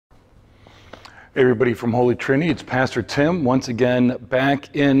Hey everybody from Holy Trinity, it's Pastor Tim once again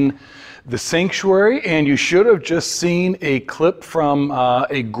back in the sanctuary, and you should have just seen a clip from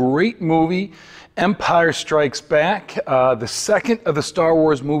a great movie, Empire Strikes Back, the second of the Star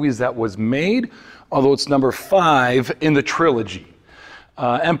Wars movies that was made, although it's number 5 in the trilogy.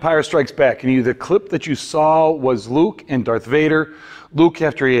 Empire Strikes Back, and the clip that you saw was Luke and Darth Vader. Luke,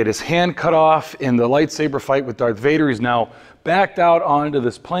 after he had his hand cut off in the lightsaber fight with Darth Vader, he's now backed out onto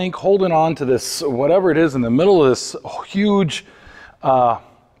this plank, holding on to this, whatever it is, in the middle of this huge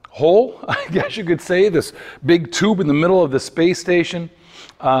hole, I guess you could say, this big tube in the middle of the space station.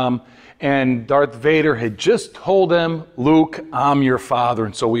 And Darth Vader had just told him, Luke, I'm your father.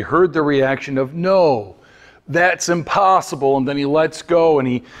 And so we heard the reaction of, no, that's impossible. And then he lets go and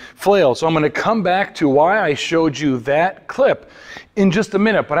he flails. So I'm going to come back to why I showed you that clip in just a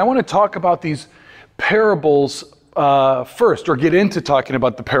minute. But I want to talk about these parables first, or get into talking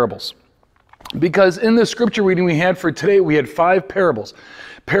about the parables. Because in the scripture reading we had for today, we had 5 parables.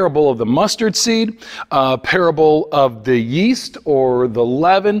 Parable of the mustard seed, parable of the yeast or the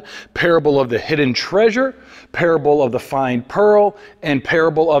leaven, parable of the hidden treasure, parable of the fine pearl, and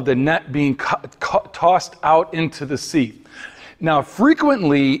parable of the net being tossed out into the sea. Now,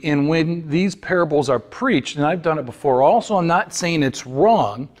 frequently when these parables are preached, and I've done it before also, I'm not saying it's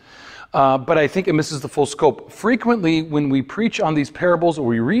wrong, but I think it misses the full scope. Frequently, when we preach on these parables or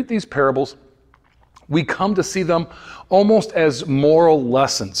we read these parables, we come to see them almost as moral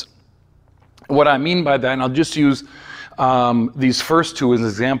lessons. What I mean by that, and I'll just use these first 2 as an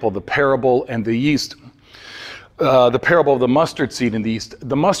example, the parable and the yeast. The parable of the mustard seed and the yeast.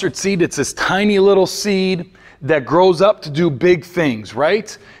 The mustard seed, it's this tiny little seed that grows up to do big things,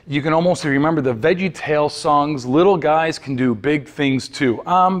 right? You can almost, if you remember the VeggieTales songs, little guys can do big things too.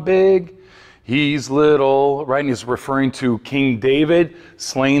 I'm big, he's little, right? And he's referring to King David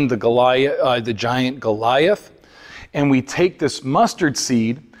slaying the giant Goliath. And we take this mustard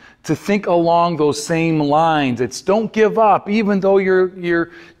seed to think along those same lines. It's don't give up, even though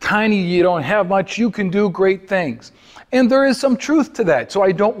you're tiny, you don't have much, you can do great things. And there is some truth to that, so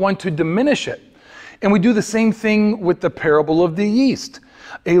I don't want to diminish it. And we do the same thing with the parable of the yeast.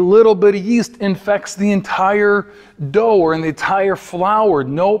 A little bit of yeast infects the entire dough or the entire flour.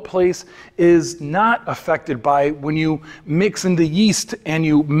 No place is not affected by when you mix in the yeast and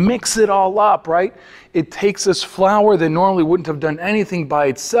you mix it all up, right? It takes this flour that normally wouldn't have done anything by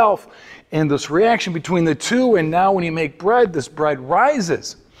itself, and this reaction between the two, and now when you make bread, this bread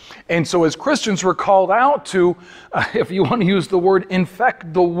rises. And so as Christians, we're called out to, if you want to use the word,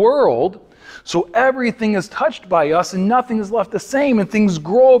 infect the world. So everything is touched by us and nothing is left the same, and things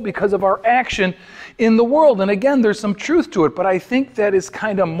grow because of our action in the world. And again, there's some truth to it, but I think that is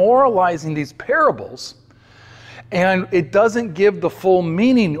kind of moralizing these parables, and it doesn't give the full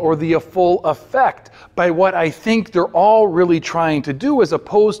meaning or the full effect by what I think they're all really trying to do, as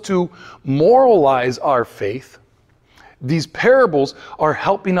opposed to moralize our faith. These parables are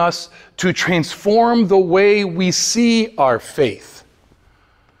helping us to transform the way we see our faith.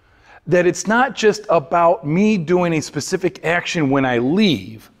 That it's not just about me doing a specific action when I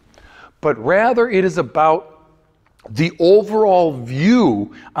leave, but rather it is about the overall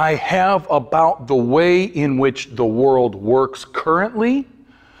view I have about the way in which the world works currently,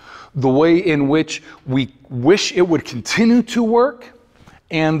 the way in which we wish it would continue to work,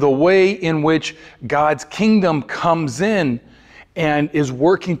 and the way in which God's kingdom comes in and is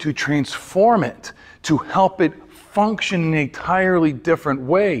working to transform it, to help it function in an entirely different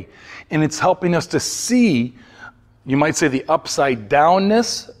way. And it's helping us to see, you might say, the upside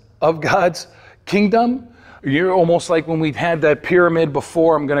downness of God's kingdom. You're almost like when we had that pyramid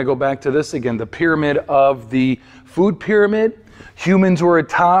before. I'm going to go back to this again. The pyramid of the food pyramid. Humans were at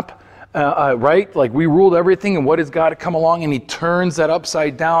top, right? Like we ruled everything, and what does God come along and he turns that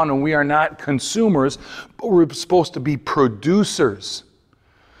upside down, and we are not consumers, but we're supposed to be producers.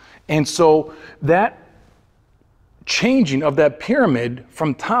 And so that changing of that pyramid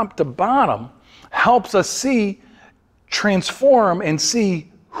from top to bottom helps us transform and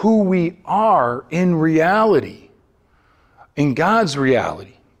see who we are in reality, in God's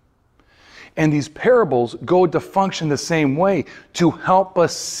reality. And these parables go to function the same way, to help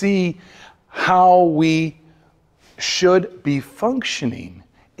us see how we should be functioning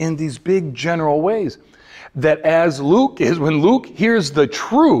in these big general ways. That as when Luke hears the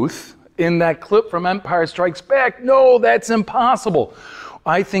truth in that clip from Empire Strikes Back, no, that's impossible.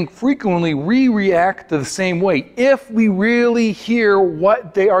 I think frequently we react the same way if we really hear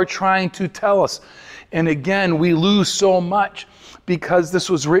what they are trying to tell us. And again, we lose so much because this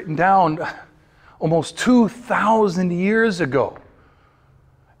was written down almost 2,000 years ago.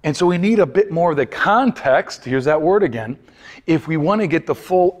 And so we need a bit more of the context, here's that word again, if we want to get the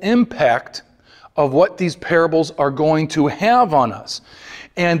full impact of what these parables are going to have on us.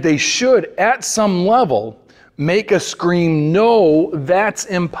 And they should, at some level, make us scream, no, that's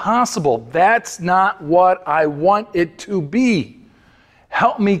impossible. That's not what I want it to be.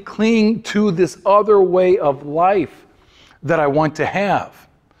 Help me cling to this other way of life that I want to have.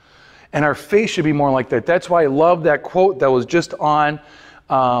 And our faith should be more like that. That's why I love that quote that was just on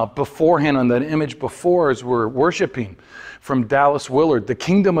beforehand on that image before as we're worshiping from Dallas Willard. The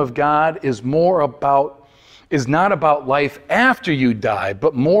kingdom of God is not about life after you die,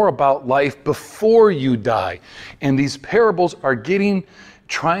 but more about life before you die. And these parables are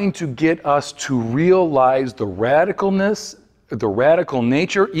trying to get us to realize the radicalness, the radical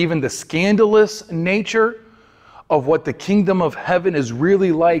nature, even the scandalous nature of what the kingdom of heaven is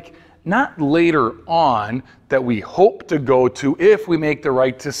really like, not later on that we hope to go to if we make the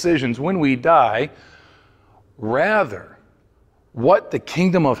right decisions when we die, rather what the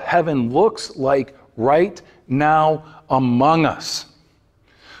kingdom of heaven looks like right now among us.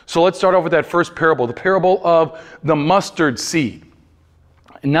 So let's start off with that first parable, the parable of the mustard seed.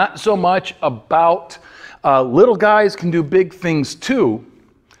 Not so much about little guys can do big things too,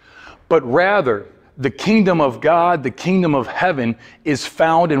 but rather the kingdom of God, the kingdom of heaven is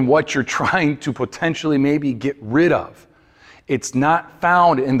found in what you're trying to potentially maybe get rid of. It's not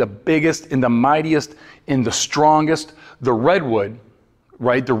found in the biggest, in the mightiest, in the strongest, the redwood,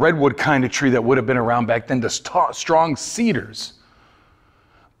 right? The redwood kind of tree that would have been around back then, the strong cedars.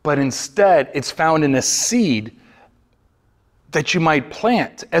 But instead, it's found in a seed that you might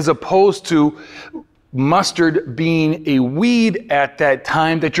plant, as opposed to mustard being a weed at that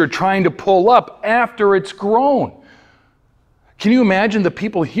time that you're trying to pull up after it's grown. Can you imagine the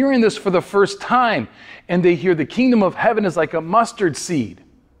people hearing this for the first time and they hear the kingdom of heaven is like a mustard seed?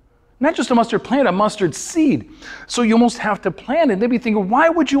 Not just a mustard plant, a mustard seed. So you almost have to plant it. They'd be thinking, why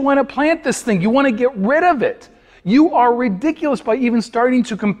would you want to plant this thing? You want to get rid of it. You are ridiculous by even starting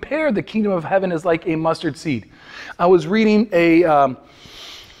to compare the kingdom of heaven as like a mustard seed. I was reading a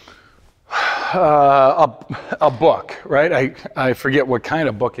book, right? I forget what kind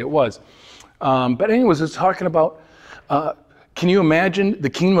of book it was. But anyways, it's talking about, can you imagine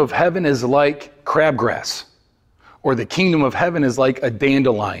the kingdom of heaven is like crabgrass, or the kingdom of heaven is like a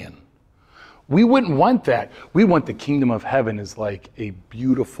dandelion? We wouldn't want that. We want the kingdom of heaven is like a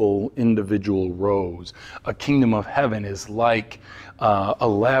beautiful individual rose. A kingdom of heaven is like a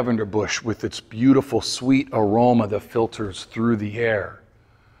lavender bush with its beautiful sweet aroma that filters through the air.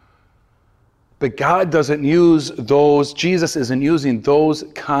 But God doesn't use those, Jesus isn't using those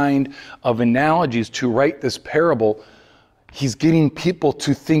kind of analogies to write this parable. He's getting people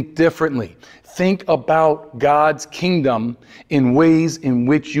to think differently. Think about God's kingdom in ways in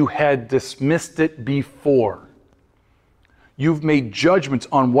which you had dismissed it before. You've made judgments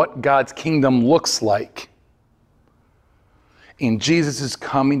on what God's kingdom looks like. And Jesus is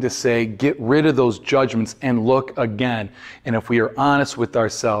coming to say, get rid of those judgments and look again. And if we are honest with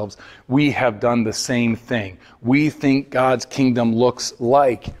ourselves, we have done the same thing. We think God's kingdom looks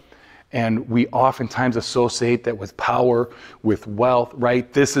like, and we oftentimes associate that with power, with wealth,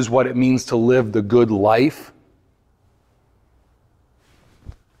 right? This is what it means to live the good life.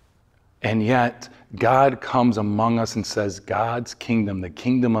 And yet, God comes among us and says, God's kingdom, the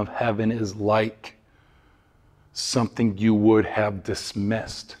kingdom of heaven is like something you would have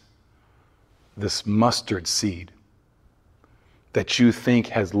dismissed. This mustard seed that you think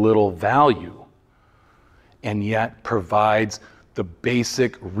has little value and yet provides the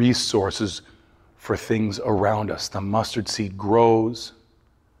basic resources for things around us. The mustard seed grows.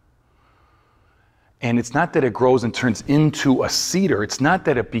 And it's not that it grows and turns into a cedar. It's not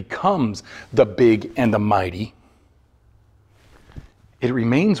that it becomes the big and the mighty. It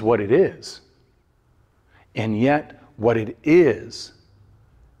remains what it is. And yet, what it is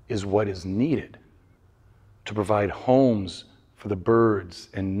what is needed to provide homes for the birds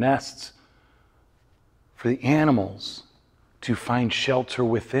and nests for the animals, to find shelter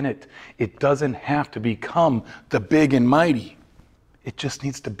within it. It doesn't have to become the big and mighty. It just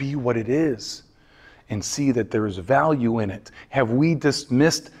needs to be what it is and see that there is value in it. Have we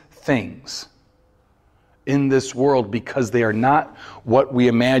dismissed things in this world because they are not what we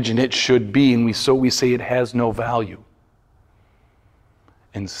imagine it should be, and we say it has no value?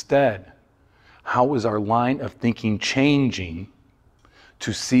 Instead, how is our line of thinking changing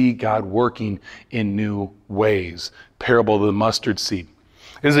to see God working in new ways? Parable of the mustard seed.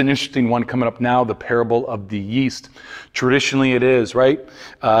 This is an interesting one coming up now, the parable of the yeast. Traditionally it is, right?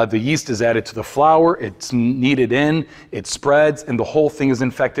 The yeast is added to the flour, it's kneaded in, it spreads, and the whole thing is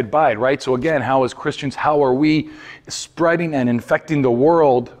infected by it, right? So again, how as Christians, how are we spreading and infecting the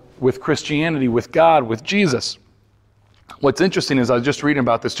world with Christianity, with God, with Jesus? What's interesting is I was just reading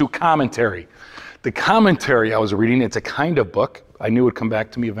about this too, commentary. The commentary I was reading, it's a kind of book. I knew it would come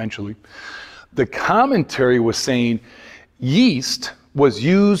back to me eventually. The commentary was saying yeast was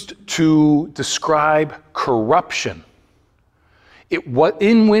used to describe corruption.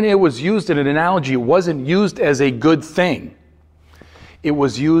 When it was used in an analogy, it wasn't used as a good thing. It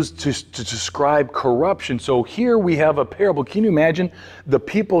was used to describe corruption. So here we have a parable. Can you imagine the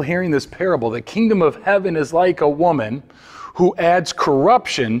people hearing this parable? The kingdom of heaven is like a woman who adds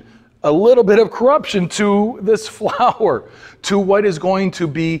corruption, a little bit of corruption to this flour, to what is going to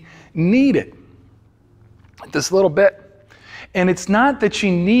be needed. This little bit. And it's not that she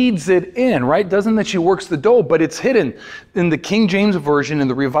kneads it in, right? Doesn't that she works the dough, but it's hidden. In the King James Version and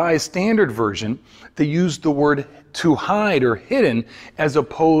the Revised Standard Version, they use the word to hide or hidden as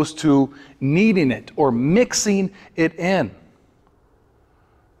opposed to kneading it or mixing it in.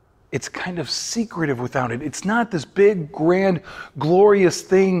 It's kind of secretive without it. It's not this big, grand, glorious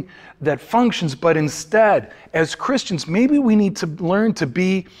thing that functions, but instead, as Christians, maybe we need to learn to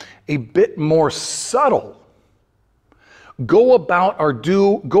be a bit more subtle. Go about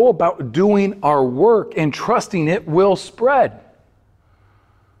doing our work and trusting it will spread.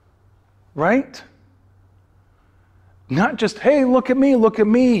 Right? Not just, hey, look at me, look at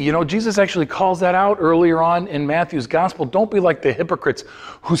me. You know, Jesus actually calls that out earlier on in Matthew's gospel. Don't be like the hypocrites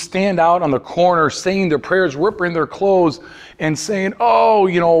who stand out on the corner saying their prayers, ripping their clothes, and saying, oh,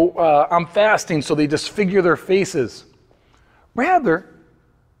 I'm fasting, so they disfigure their faces. Rather,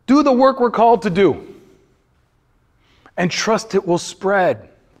 do the work we're called to do. And trust it will spread,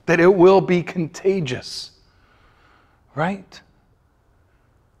 that it will be contagious. Right?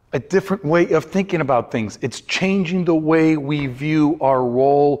 A different way of thinking about things. It's changing the way we view our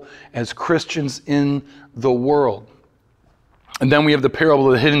role as Christians in the world. And then we have the parable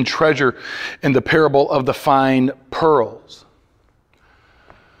of the hidden treasure and the parable of the fine pearls.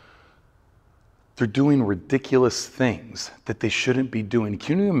 They're doing ridiculous things that they shouldn't be doing.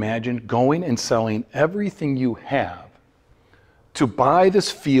 Can you imagine going and selling everything you have to buy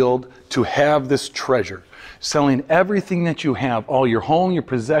this field, to have this treasure? Selling everything that you have, all your home, your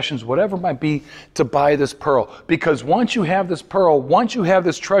possessions, whatever it might be, to buy this pearl. Because once you have this pearl, once you have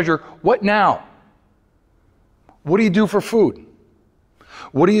this treasure, what now? What do you do for food?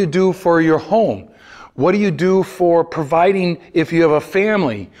 What do you do for your home? What do you do for providing if you have a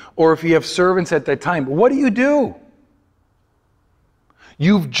family or if you have servants at that time? What do you do?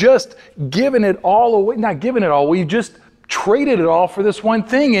 You've just given it all away, not given it all away, you've just traded it all for this one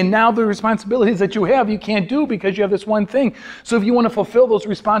thing, and now the responsibilities that you have, you can't do because you have this one thing. So if you want to fulfill those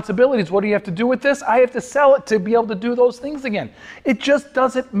responsibilities, what do you have to do with this? I have to sell it to be able to do those things again. It just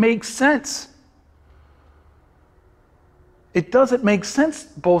doesn't make sense. It doesn't make sense,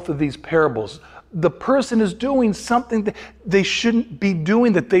 both of these parables. The person is doing something that they shouldn't be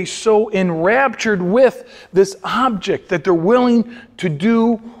doing, that they so enraptured with this object that they're willing to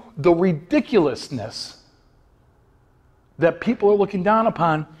do the ridiculousness that people are looking down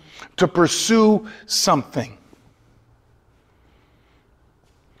upon to pursue something.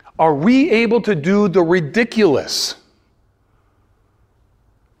 Are we able to do the ridiculous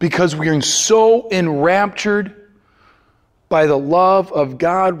because we are so enraptured by the love of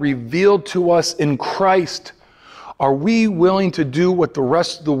God revealed to us in Christ? Are we willing to do what the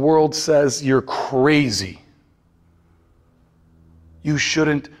rest of the world says you're crazy? You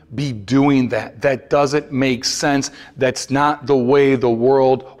shouldn't be doing that. That doesn't make sense. That's not the way the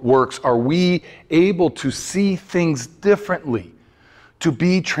world works. Are we able to see things differently, to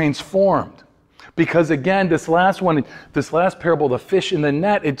be transformed? Because again, this last parable, the fish in the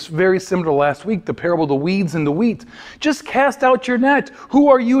net, it's very similar to last week, the parable of the weeds and the wheat. Just cast out your net. Who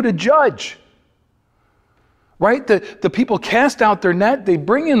are you to judge? Right? The people cast out their net, they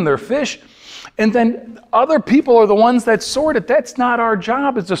bring in their fish, and then other people are the ones that sort it. That's not our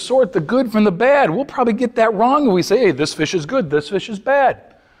job, is to sort the good from the bad. We'll probably get that wrong when we say, hey, this fish is good, this fish is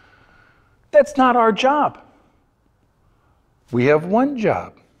bad. That's not our job. We have one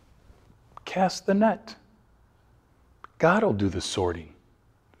job. Cast the net. God will do the sorting.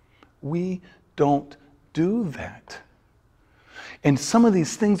 We don't do that. And some of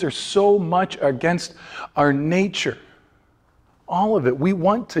these things are so much against our nature. All of it. We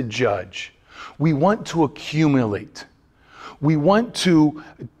want to judge. We want to accumulate. We want to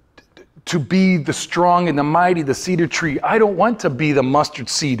to be the strong and the mighty, the cedar tree. I don't want to be the mustard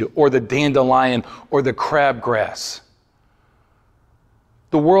seed or the dandelion or the crabgrass.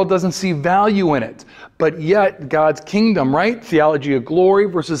 The world doesn't see value in it. But yet, God's kingdom, right? Theology of glory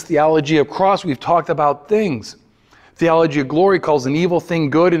versus theology of cross. We've talked about things. Theology of glory calls an evil thing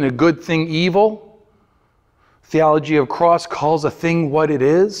good and a good thing evil. Theology of cross calls a thing what it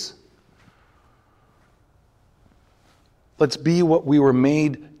is. Let's be what we were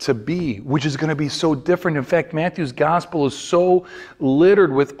made to be, which is going to be so different. In fact, Matthew's gospel is so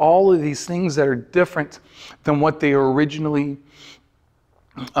littered with all of these things that are different than what they originally,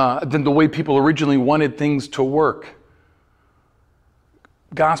 than the way people originally wanted things to work.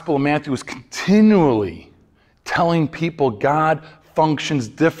 Gospel of Matthew is continually telling people God functions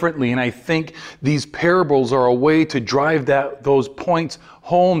differently, and I think these parables are a way to drive those points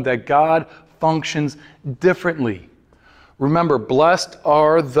home, that God functions differently. Remember, blessed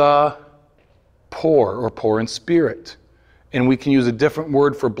are the poor, or poor in spirit. And we can use a different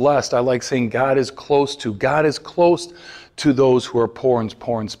word for blessed. I like saying God is close to. God is close to those who are poor in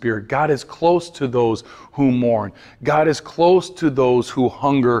spirit. God is close to those who mourn. God is close to those who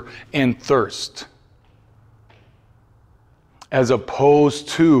hunger and thirst. As opposed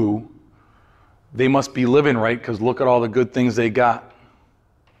to, they must be living right because look at all the good things they got.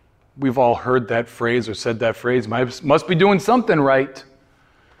 We've all heard that phrase or said that phrase, must be doing something right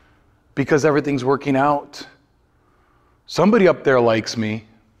because everything's working out. Somebody up there likes me.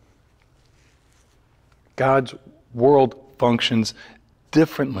 God's world functions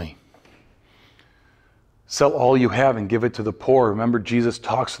differently. Sell all you have and give it to the poor. Remember, Jesus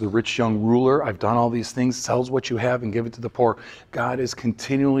talks to the rich young ruler. I've done all these things. Sells what you have and give it to the poor. God is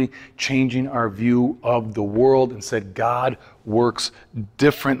continually changing our view of the world and said God works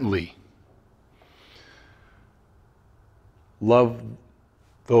differently. Love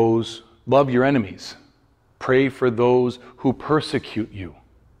your enemies. Pray for those who persecute you.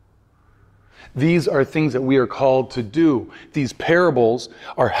 These are things that we are called to do. These parables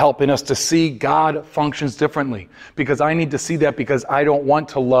are helping us to see God functions differently. Because I need to see that because I don't want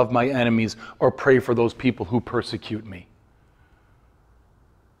to love my enemies or pray for those people who persecute me.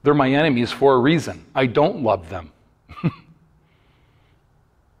 They're my enemies for a reason. I don't love them.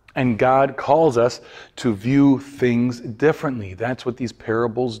 And God calls us to view things differently. That's what these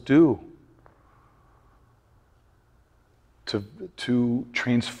parables do. To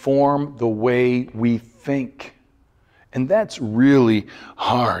transform the way we think. And that's really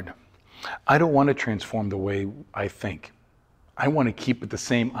hard. I don't want to transform the way I think. I want to keep it the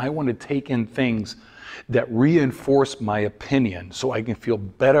same. I want to take in things that reinforce my opinion so I can feel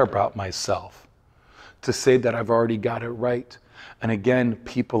better about myself. To say that I've already got it right. And again,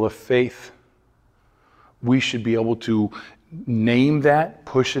 people of faith, we should be able to name that,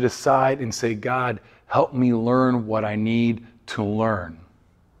 push it aside, and say, God, help me learn what I need to learn.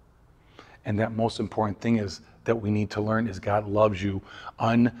 And that most important thing is that we need to learn is God loves you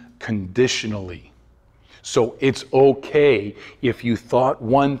unconditionally. So it's okay if you thought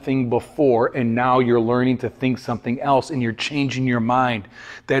one thing before and now you're learning to think something else and you're changing your mind.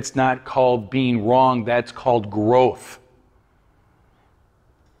 That's not called being wrong, that's called growth.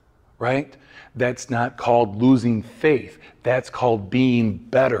 Right? That's not called losing faith. That's called being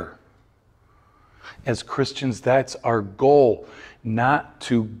better. As Christians, that's our goal, not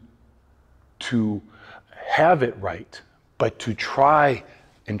to have it right, but to try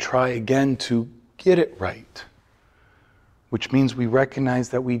and try again to get it right, which means we recognize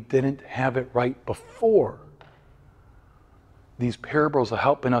that we didn't have it right before. These parables are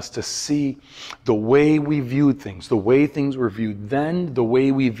helping us to see the way we viewed things, the way things were viewed then, the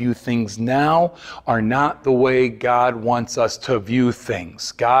way we view things now are not the way God wants us to view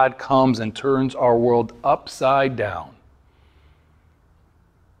things. God comes and turns our world upside down.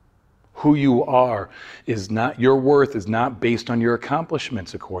 Who you are is not, your worth is not based on your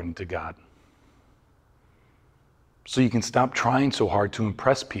accomplishments according to God. So you can stop trying so hard to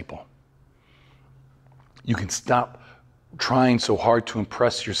impress people. You can stop trying so hard to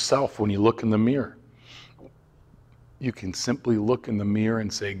impress yourself when you look in the mirror. You can simply look in the mirror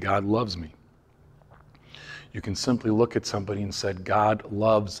and say, God loves me. You can simply look at somebody and say, God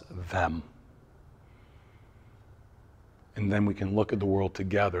loves them. And then we can look at the world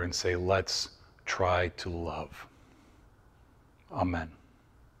together and say, let's try to love. Amen.